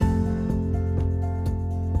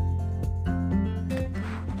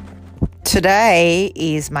Today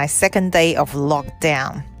is my second day of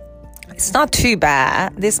lockdown. It's not too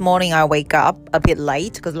bad. This morning I wake up a bit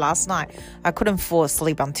late because last night I couldn't fall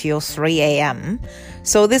asleep until 3 a.m.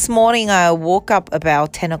 So this morning I woke up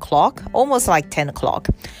about 10 o'clock, almost like 10 o'clock.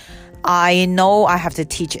 I know I have to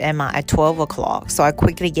teach Emma at 12 o'clock. So I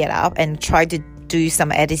quickly get up and try to do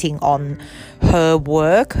some editing on her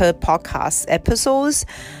work, her podcast episodes.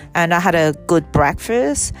 And I had a good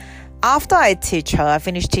breakfast. After I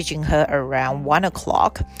finished teaching her around 1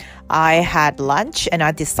 o'clock, I had lunch and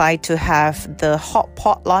I decided to have the hot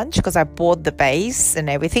pot lunch because I bought the base and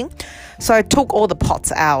everything. So I took all the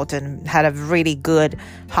pots out and had a really good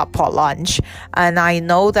hot pot lunch. And I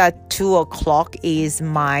know that 2 o'clock is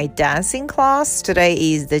my dancing class. Today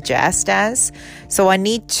is the jazz dance. So I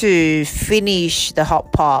need to finish the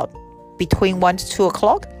hot pot between 1 to 2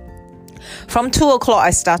 o'clock. From 2 o'clock,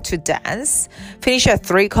 I start to dance. Finish at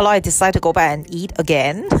 3 o'clock, I decide to go back and eat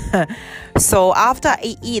again. So after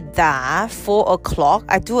I eat that, 4 o'clock,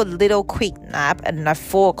 I do a little quick nap. And at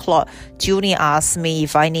 4 o'clock, Junie asked me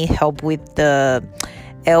if I need help with the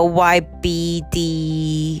LYBD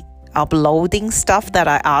uploading stuff that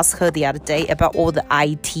I asked her the other day about all the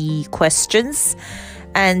IT questions.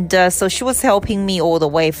 And so she was helping me all the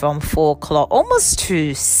way from 4 o'clock, almost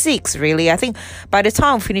to 6, really. I think by the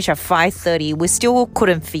time we finished at 5:30, we still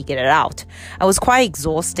couldn't figure it out. I was quite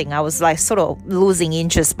exhausting. I was like sort of losing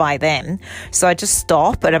interest by then. So I just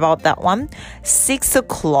stopped at about that one. 6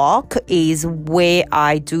 o'clock is where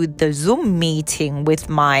I do the Zoom meeting with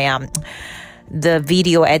my the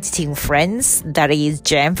video editing friends. That is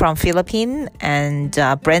Jen from Philippines and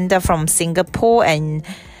Brenda from Singapore and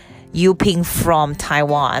Yuping from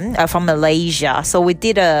Taiwan, from Malaysia. So we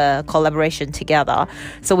did a collaboration together.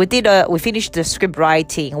 So we finished the script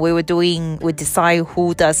writing. We decide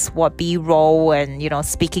who does what B-roll and,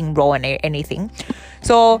 speaking role and anything.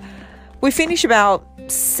 So we finished about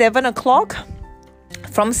 7 o'clock.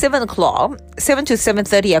 From 7 o'clock, 7 to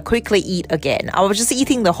 7:30, I quickly eat again. I was just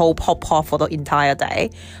eating the whole hot pot for the entire day.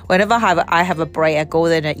 Whenever I have a break, I go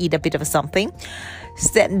there and eat a bit of something.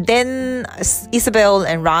 Then Isabel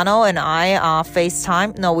and Rano and I are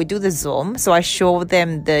FaceTime. No, we do the Zoom. So I show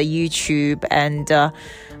them the YouTube and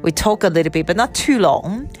we talk a little bit, but not too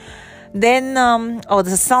long. Then,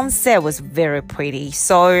 the sunset was very pretty.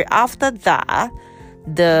 So after that,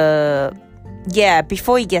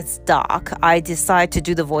 before it gets dark, I decide to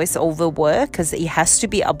do the voiceover work because it has to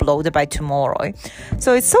be uploaded by tomorrow.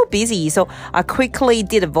 So it's so busy. So I quickly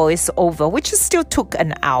did a voiceover, which still took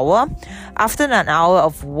an hour. After an hour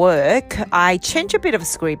of work, I changed a bit of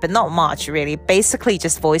script, but not much really. Basically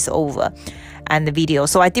just voiceover and the video.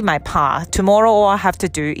 So I did my part. Tomorrow, all I have to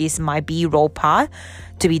do is my B-roll part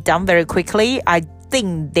to be done very quickly. I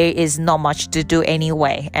think there is not much to do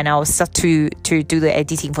anyway. And I'll start to do the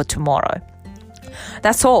editing for tomorrow.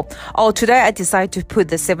 That's all. Today I decided to put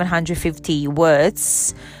the 750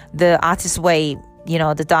 words, the artist way,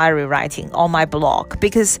 the diary writing on my blog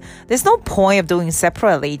because there's no point of doing it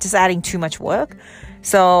separately, just adding too much work.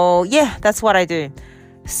 So that's what I do.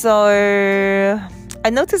 So I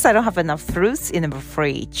noticed I don't have enough fruits in the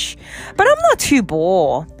fridge, but I'm not too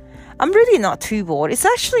bored. I'm really not too bored. It's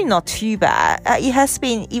actually not too bad. It has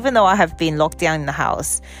been, even though I have been locked down in the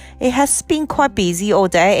house, it has been quite busy all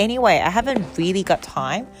day anyway. I haven't really got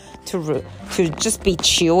time to just be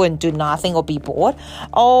chill and do nothing or be bored.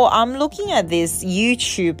 I'm looking at this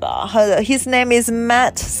YouTuber. His name is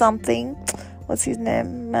Matt something. What's his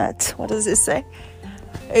name? Matt. What does it say?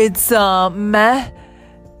 It's Matt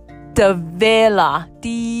D'Avella.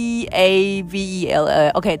 D'Avella.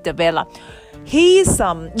 Okay, D'Avella. His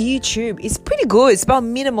YouTube is pretty good. It's about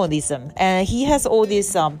minimalism, and he has all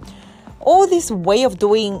this way of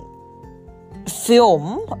doing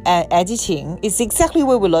film and editing. Is exactly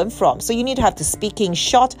where we learn from. So you need to have the speaking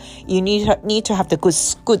shot. You need to have the good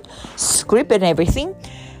script and everything.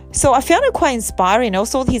 So I found it quite inspiring.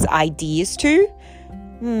 Also his ideas too.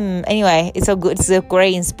 Anyway, it's a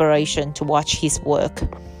great inspiration to watch his work.